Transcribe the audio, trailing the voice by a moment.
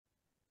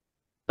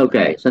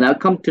Okay, so now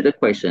come to the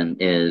question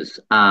is,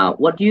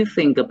 what do you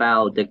think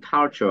about the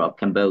culture of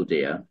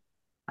Cambodia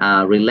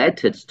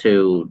related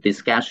to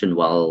discussion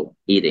while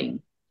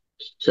eating?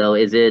 So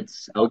is it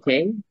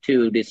okay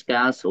to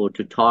discuss or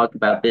to talk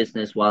about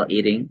business while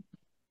eating?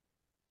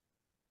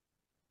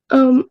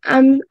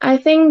 I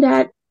think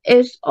that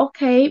it's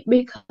okay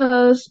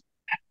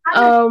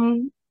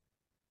um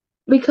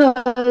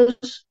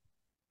because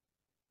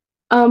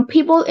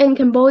people in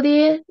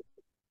Cambodia,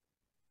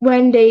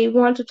 when they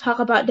want to talk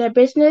about their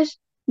business,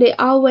 they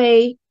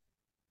always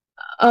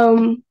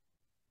um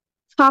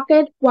talk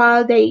it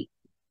while they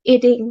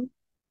eating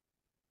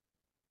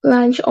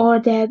lunch or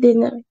their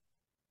dinner.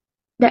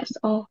 That's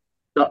all.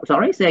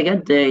 Sorry, say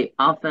again. They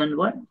often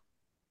what?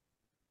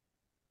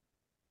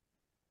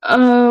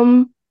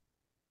 Um,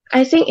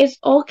 I think it's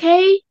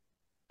okay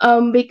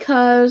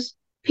because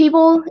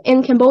people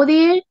in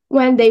Cambodia,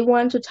 when they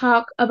want to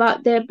talk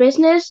about their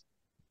business,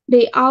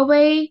 they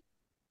always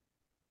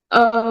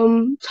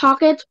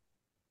talk it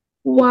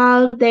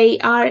while they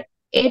are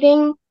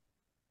eating.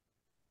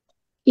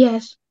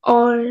 Yes,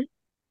 or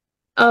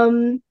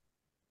um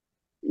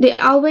they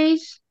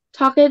always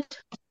talk it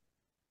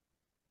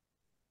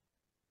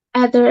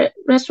at the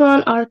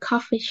restaurant or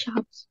coffee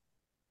shops.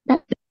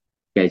 That,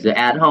 Okay, so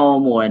at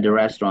home or in the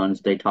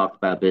restaurants, they talk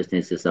about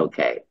business is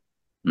okay.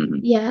 Mhm.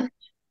 yeah.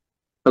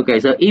 Okay,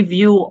 so if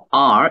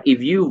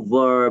you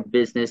were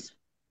business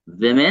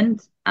women,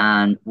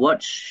 and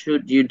what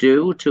should you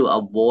do to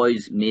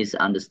avoid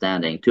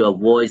misunderstanding, to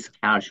avoid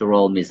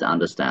cultural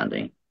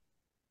misunderstanding?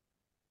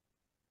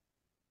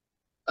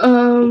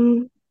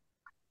 Um,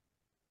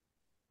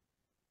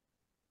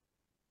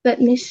 Let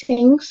me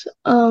think.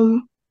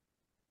 Um,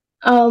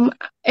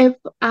 if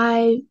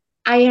I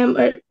am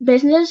a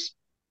business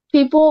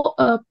people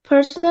a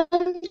person,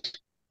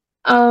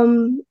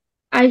 um,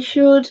 I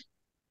should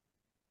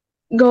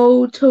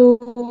go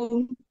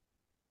to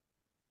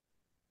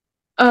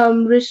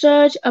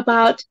research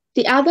about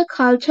the other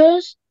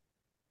cultures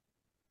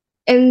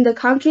in the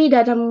country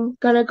that I'm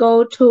gonna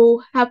go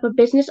to have a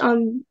business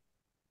on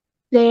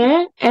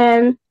there.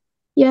 And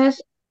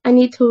yes, I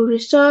need to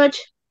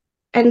research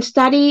and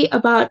study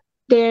about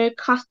their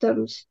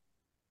customs.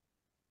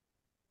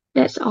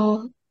 That's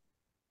all.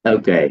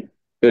 Okay,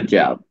 good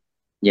job.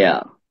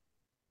 Yeah.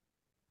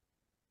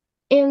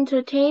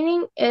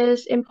 Entertaining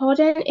is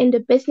important in the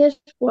business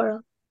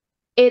world.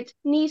 It's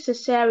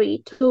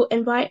necessary to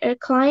invite a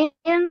client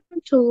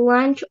to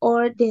lunch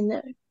or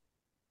dinner.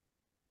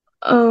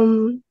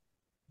 Um,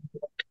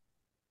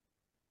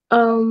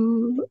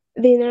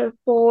 Dinner,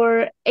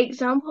 for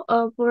example,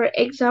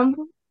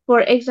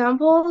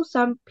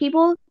 some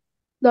people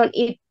don't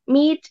eat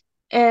meat,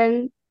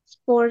 and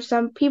for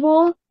some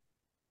people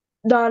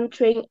don't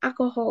drink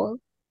alcohol.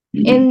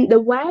 Mhm. In the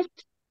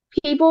West,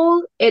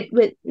 people eat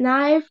with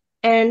knife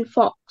and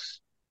forks,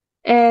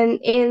 and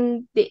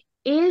in the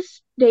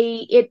East,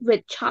 they eat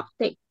with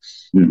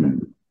chopsticks.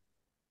 Mhm.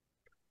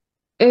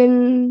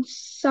 In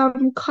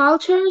some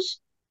cultures,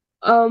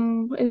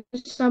 in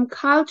some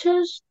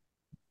cultures,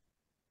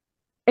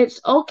 it's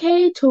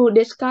okay to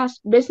discuss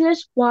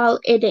business while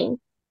eating,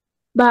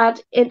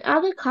 but in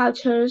other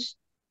cultures,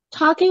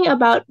 talking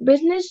about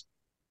business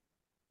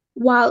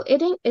while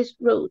eating is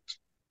rude.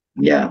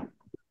 Yeah.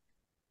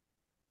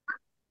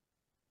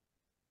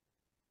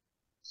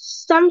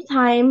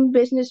 Sometimes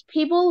business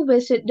people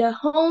visit the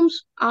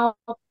homes of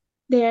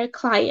their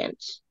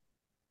clients.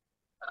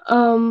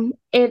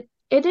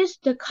 It is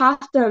the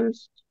custom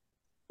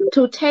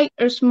to take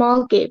a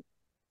small gift,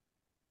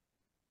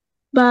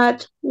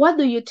 but what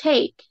do you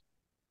take?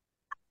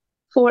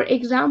 For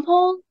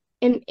example,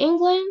 in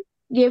England,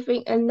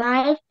 giving a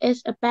knife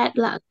is a bad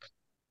luck,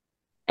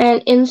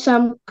 and in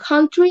some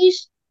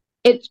countries,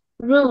 it's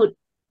rude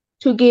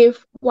to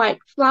give white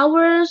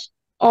flowers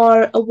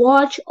or a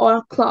watch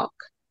or clock.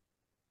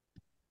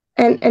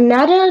 And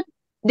another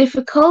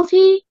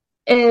difficulty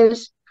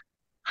is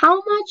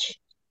how much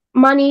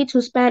money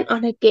to spend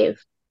on a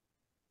gift.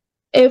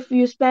 If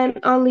you spend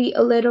only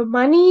a little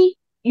money,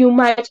 you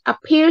might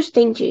appear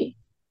stingy.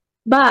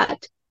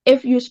 But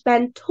if you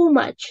spend too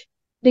much,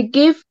 the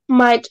gift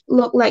might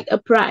look like a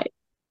bribe.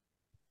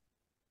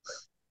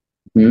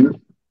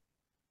 Mhm.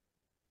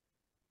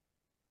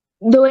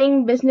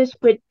 Doing business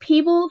with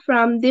people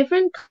from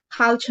different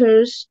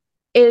cultures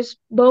is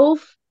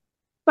both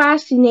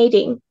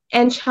fascinating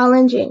and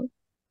challenging.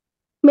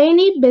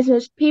 Many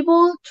business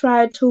people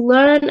try to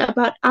learn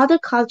about other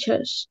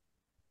cultures.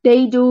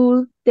 They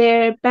do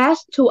their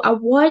best to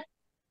avoid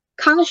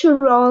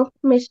cultural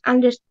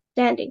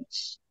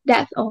misunderstandings.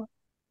 That's all.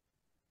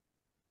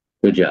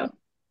 Good job.